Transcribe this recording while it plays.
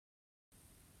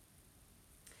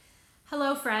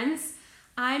Hello, friends.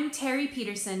 I'm Terry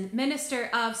Peterson, minister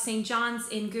of St. John's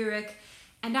in Guruk,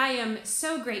 and I am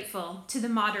so grateful to the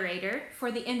moderator for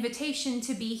the invitation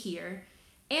to be here,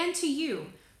 and to you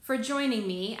for joining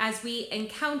me as we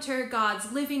encounter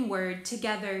God's living word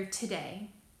together today.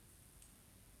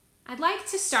 I'd like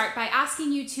to start by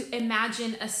asking you to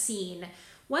imagine a scene,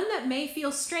 one that may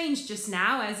feel strange just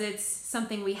now, as it's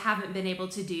something we haven't been able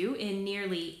to do in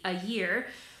nearly a year,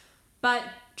 but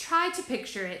try to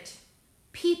picture it.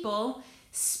 People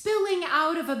spilling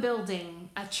out of a building,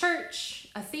 a church,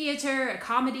 a theater, a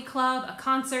comedy club, a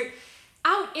concert,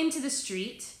 out into the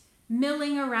street,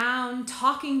 milling around,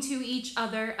 talking to each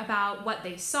other about what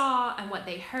they saw and what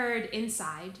they heard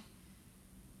inside.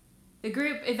 The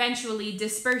group eventually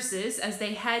disperses as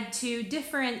they head to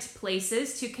different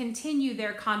places to continue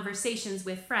their conversations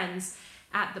with friends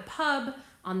at the pub,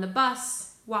 on the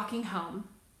bus, walking home.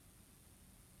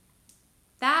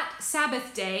 That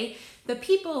Sabbath day, the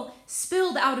people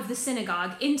spilled out of the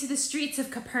synagogue into the streets of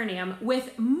Capernaum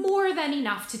with more than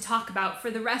enough to talk about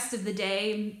for the rest of the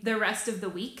day, the rest of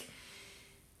the week.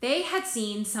 They had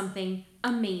seen something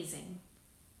amazing.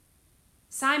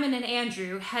 Simon and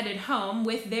Andrew headed home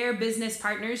with their business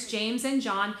partners, James and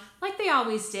John, like they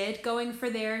always did, going for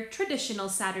their traditional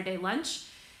Saturday lunch.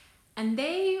 And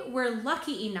they were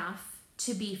lucky enough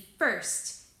to be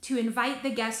first to invite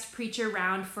the guest preacher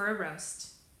round for a roast.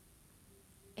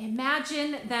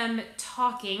 Imagine them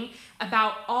talking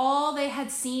about all they had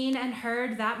seen and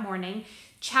heard that morning,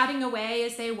 chatting away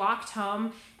as they walked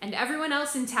home, and everyone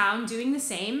else in town doing the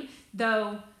same,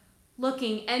 though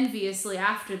looking enviously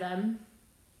after them,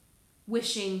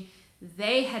 wishing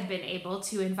they had been able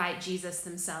to invite Jesus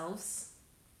themselves.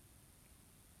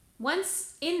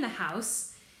 Once in the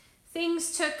house,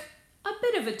 things took a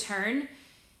bit of a turn.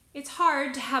 It's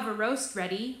hard to have a roast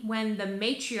ready when the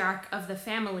matriarch of the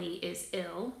family is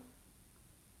ill.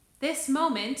 This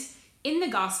moment in the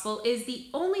gospel is the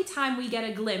only time we get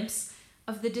a glimpse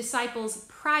of the disciples'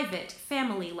 private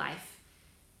family life.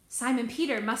 Simon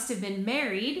Peter must have been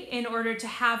married in order to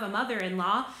have a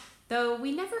mother-in-law, though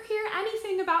we never hear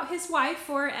anything about his wife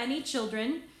or any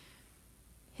children.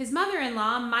 His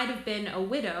mother-in-law might have been a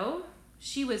widow.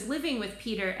 She was living with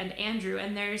Peter and Andrew,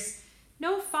 and there's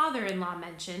no father-in-law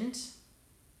mentioned.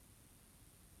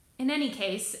 In any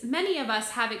case, many of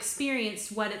us have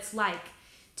experienced what it's like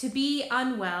to be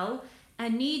unwell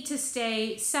and need to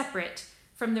stay separate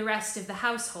from the rest of the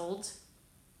household.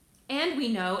 And we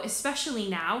know, especially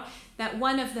now, that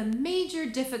one of the major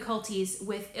difficulties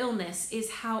with illness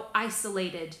is how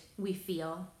isolated we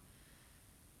feel.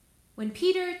 When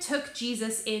Peter took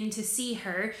Jesus in to see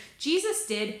her, Jesus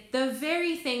did the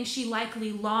very thing she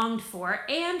likely longed for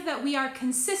and that we are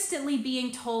consistently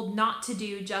being told not to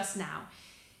do just now.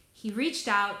 He reached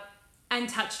out and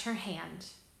touched her hand.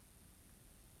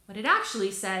 What it actually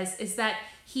says is that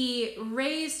he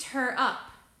raised her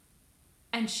up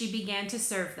and she began to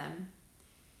serve them.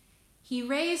 He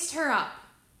raised her up.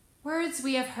 Words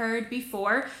we have heard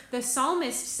before. The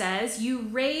psalmist says, "You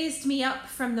raised me up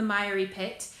from the miry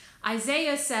pit."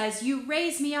 Isaiah says, "You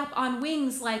raise me up on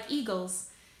wings like eagles."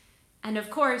 And of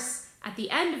course, at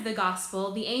the end of the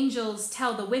gospel, the angels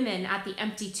tell the women at the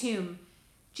empty tomb,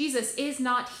 Jesus is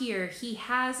not here, he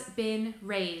has been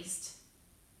raised.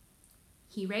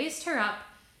 He raised her up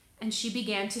and she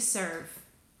began to serve.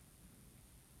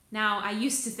 Now, I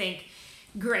used to think,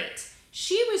 great,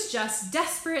 she was just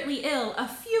desperately ill a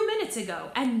few minutes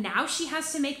ago and now she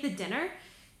has to make the dinner?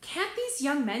 Can't these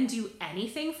young men do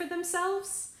anything for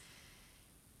themselves?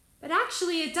 But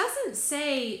actually, it doesn't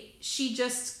say she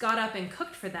just got up and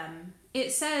cooked for them.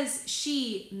 It says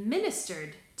she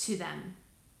ministered to them.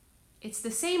 It's the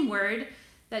same word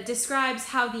that describes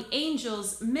how the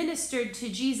angels ministered to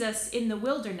Jesus in the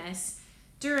wilderness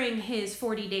during his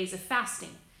 40 days of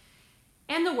fasting,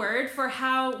 and the word for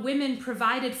how women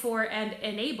provided for and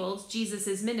enabled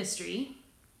Jesus' ministry.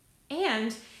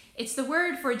 And it's the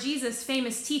word for Jesus'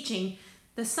 famous teaching,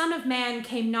 "The Son of Man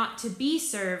came not to be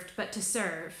served, but to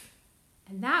serve."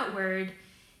 And that word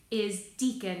is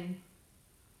deacon.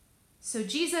 So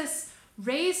Jesus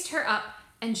raised her up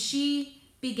and she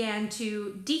began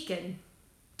to deacon,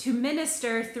 to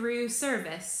minister through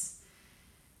service.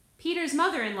 Peter's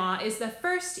mother-in-law is the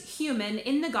first human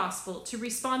in the gospel to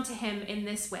respond to him in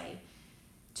this way,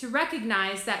 to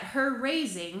recognize that her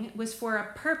raising was for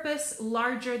a purpose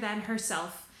larger than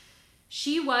herself.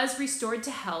 She was restored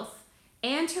to health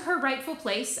and to her rightful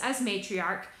place as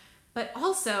matriarch, but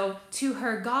also to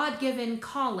her God-given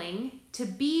calling to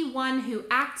be one who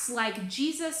acts like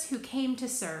Jesus who came to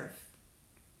serve.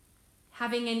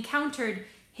 Having encountered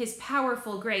his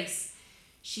powerful grace,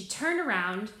 she turned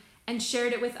around and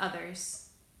shared it with others.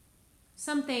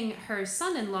 Something her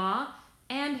son-in-law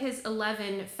and his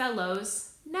 11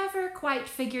 fellows never quite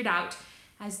figured out,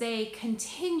 as they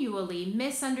continually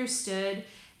misunderstood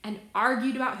and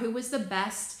argued about who was the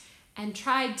best and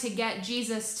tried to get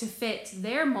Jesus to fit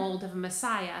their mold of a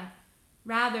Messiah,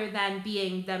 rather than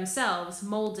being themselves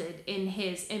molded in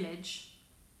his image.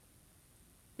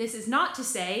 This is not to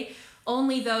say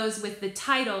only those with the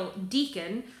title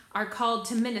deacon are called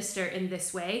to minister in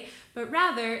this way, but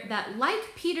rather that,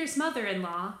 like Peter's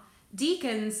mother-in-law,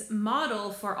 deacons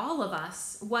model for all of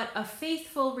us what a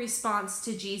faithful response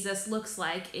to Jesus looks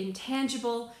like in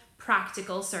tangible,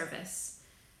 practical service.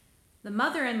 The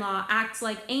mother-in-law acts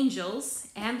like angels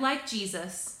and like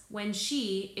Jesus when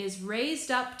she is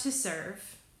raised up to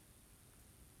serve.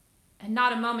 And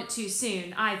not a moment too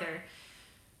soon either,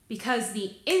 because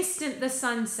the instant the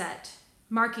sun set,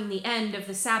 marking the end of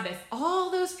the Sabbath, all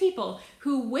those people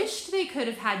who wished they could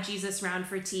have had Jesus round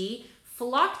for tea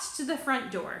flocked to the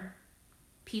front door.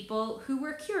 People who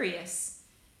were curious,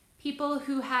 people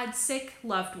who had sick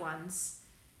loved ones,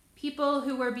 people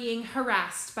who were being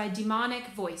harassed by demonic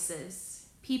voices,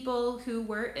 people who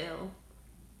were ill.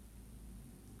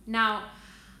 Now,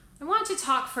 I want to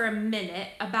talk for a minute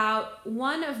about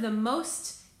one of the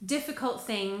most difficult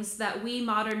things that we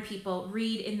modern people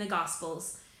read in the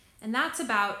Gospels, and that's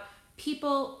about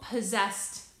people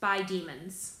possessed by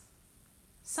demons.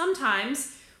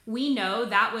 Sometimes we know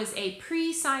that was a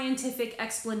pre-scientific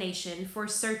explanation for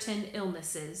certain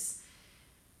illnesses.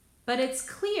 But it's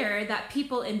clear that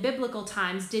people in biblical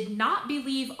times did not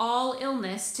believe all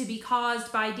illness to be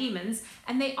caused by demons,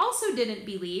 and they also didn't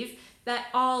believe that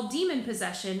all demon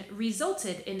possession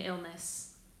resulted in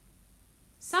illness.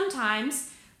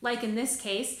 Sometimes, like in this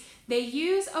case, they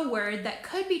use a word that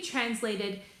could be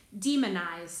translated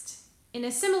demonized, in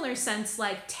a similar sense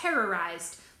like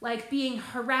terrorized, like being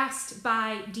harassed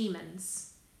by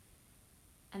demons.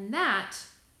 And that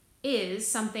is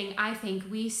something I think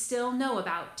we still know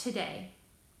about today.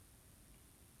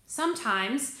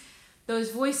 Sometimes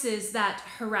those voices that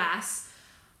harass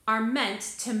are meant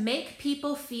to make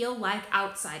people feel like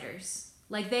outsiders,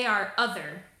 like they are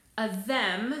other, a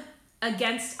them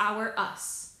against our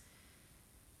us.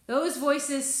 Those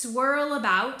voices swirl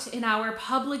about in our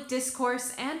public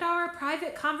discourse and our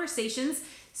private conversations,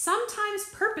 sometimes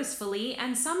purposefully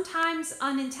and sometimes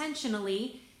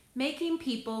unintentionally, making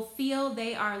people feel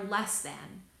they are less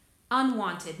than,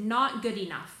 unwanted, not good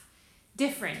enough,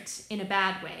 different in a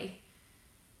bad way.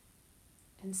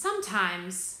 And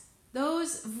sometimes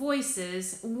those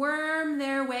voices worm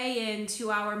their way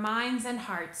into our minds and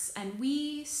hearts, and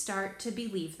we start to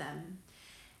believe them.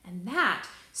 And that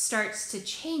starts to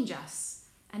change us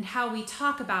and how we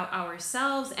talk about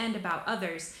ourselves and about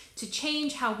others, to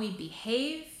change how we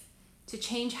behave, to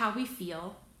change how we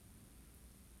feel.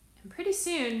 And pretty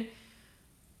soon,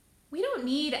 we don't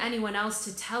need anyone else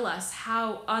to tell us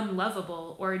how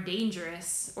unlovable or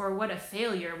dangerous or what a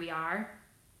failure we are,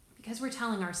 because we're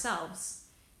telling ourselves,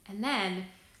 and then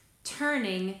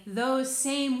turning those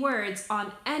same words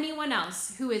on anyone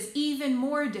else who is even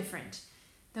more different,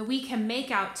 that we can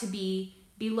make out to be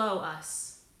below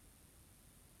us.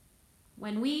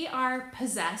 When we are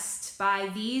possessed by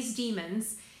these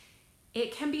demons,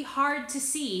 it can be hard to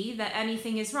see that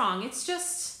anything is wrong. It's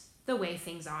just the way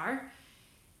things are.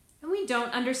 And we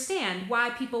don't understand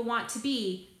why people want to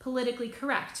be politically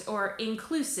correct or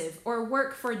inclusive or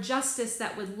work for justice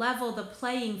that would level the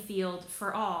playing field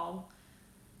for all.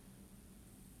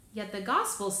 Yet the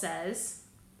gospel says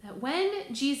that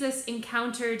when Jesus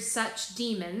encountered such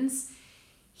demons,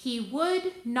 he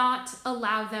would not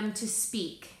allow them to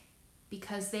speak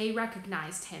because they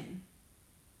recognized him.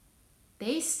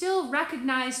 They still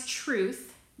recognized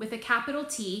truth with a capital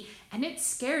T, and it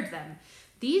scared them.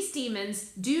 These demons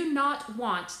do not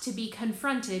want to be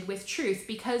confronted with truth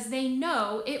because they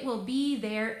know it will be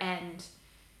their end.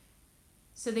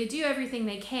 So they do everything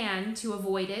they can to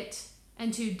avoid it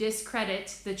and to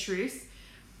discredit the truth.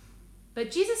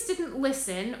 But Jesus didn't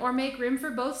listen or make room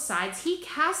for both sides. He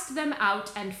cast them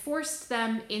out and forced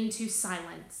them into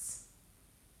silence.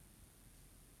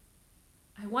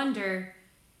 I wonder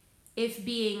if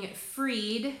being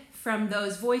freed from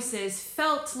those voices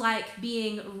felt like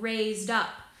being raised up,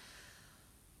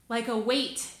 like a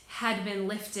weight had been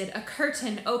lifted, a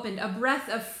curtain opened, a breath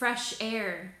of fresh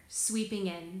air sweeping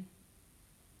in.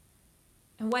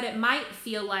 And what it might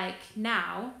feel like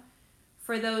now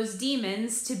for those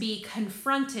demons to be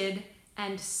confronted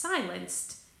and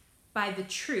silenced by the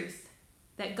truth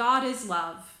that God is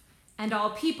love and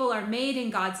all people are made in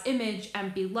God's image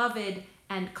and beloved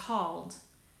and called.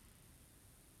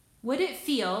 Would it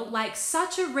feel like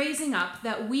such a raising up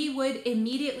that we would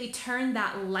immediately turn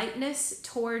that lightness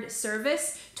toward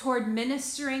service, toward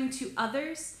ministering to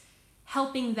others,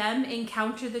 helping them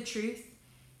encounter the truth,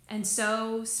 and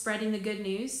so spreading the good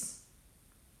news?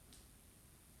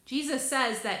 Jesus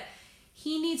says that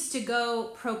he needs to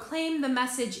go proclaim the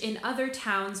message in other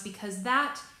towns because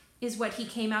that is what he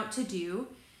came out to do.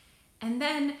 And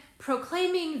then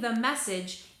proclaiming the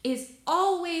message is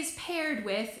always paired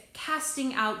with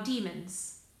casting out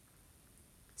demons.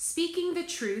 Speaking the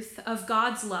truth of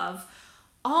God's love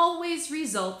always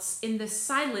results in the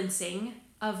silencing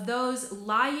of those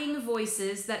lying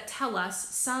voices that tell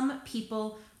us some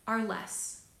people are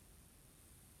less.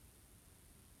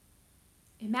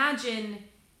 Imagine,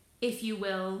 if you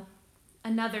will,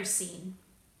 another scene.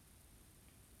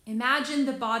 Imagine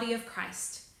the body of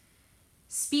Christ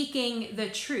speaking the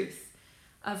truth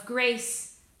of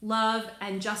grace, love,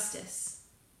 and justice.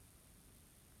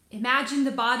 Imagine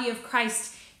the body of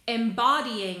Christ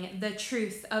embodying the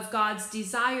truth of God's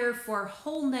desire for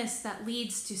wholeness that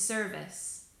leads to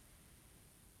service.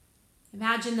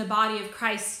 Imagine the body of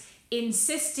Christ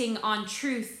insisting on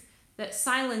truth that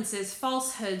silences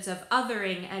falsehoods of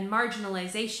othering and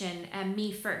marginalization and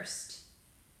me first.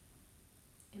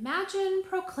 Imagine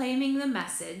proclaiming the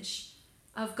message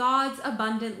of God's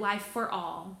abundant life for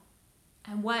all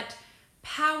and what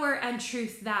power and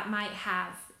truth that might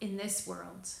have in this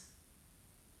world.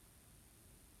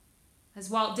 As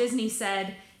Walt Disney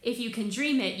said, if you can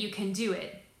dream it, you can do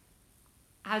it.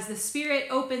 As the Spirit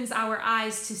opens our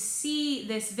eyes to see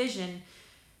this vision,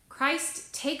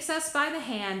 Christ takes us by the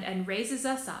hand and raises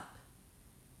us up,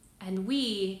 and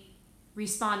we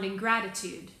respond in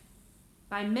gratitude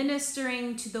by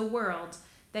ministering to the world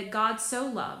that God so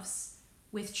loves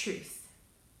with truth.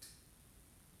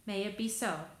 May it be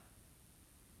so.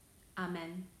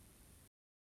 Amen.